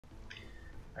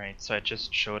Alright, so I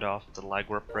just showed off the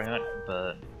Lagwarp route,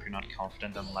 but if you're not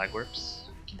confident on Lagwarps,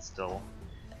 you can still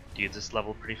do this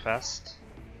level pretty fast.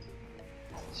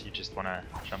 So you just want to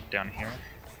jump down here.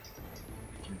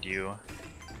 You can do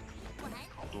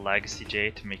the lag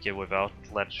CJ to make it without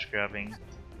ledge grabbing,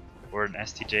 or an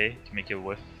STJ to make it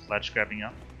with ledge grabbing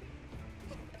up.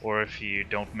 Or if you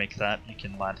don't make that, you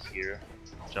can land here,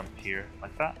 jump here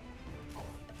like that,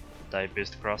 dive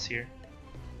boost across here.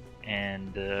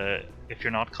 And if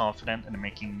you're not confident in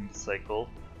making the cycle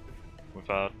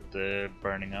without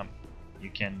burning up, you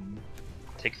can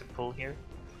take the pull here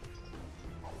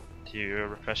to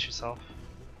refresh yourself.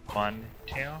 1,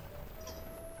 2.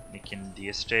 You can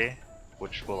DSJ,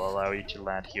 which will allow you to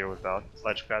land here without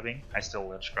ledge grabbing. I still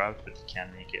ledge grabbed, but you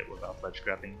can make it without ledge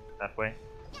grabbing that way.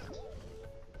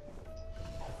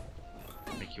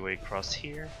 Make your way across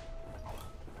here.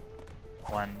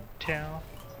 1, 2.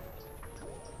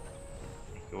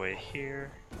 Make your way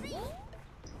here. And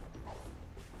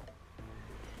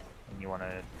you want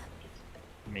to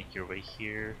make your way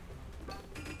here.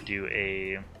 Do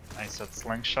a ice out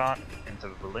slingshot into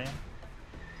the balloon.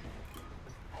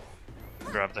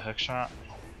 Grab the hook shot.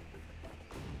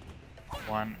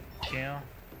 1, 2.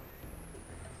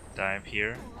 Dive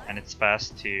here, and it's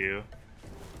fast to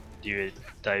do a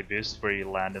dive boost where you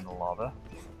land in the lava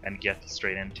and get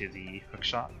straight into the hook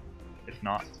shot. If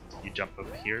not, you jump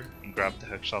over here and grab the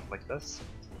hook shot like this.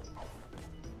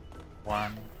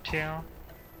 1, 2.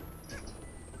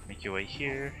 Make your way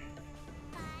here.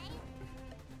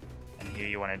 And here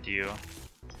you want to do a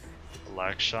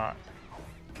lag shot.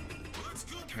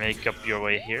 Make up your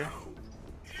way here.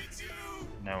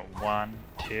 No, 1,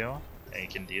 2. And you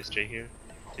can DSJ here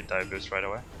to dive boost right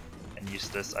away. And use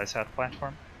this ice hat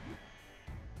platform.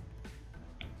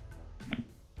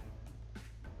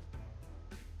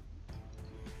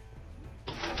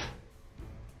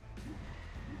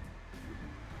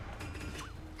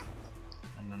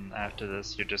 And then after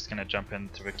this, you're just gonna jump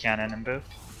into the cannon and booth.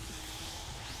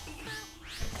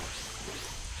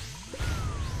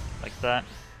 Like that.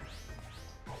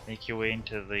 Make your way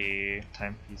into the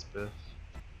timepiece booth.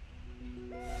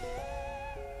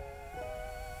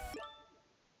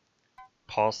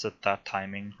 Pause at that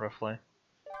timing roughly.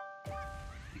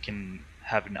 You can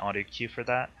have an audio cue for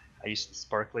that. I used the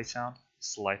sparkly sound.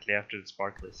 Slightly after the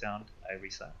sparkly sound, I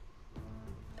reset.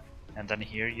 And then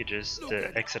here you just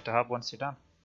exit the hub once you're done.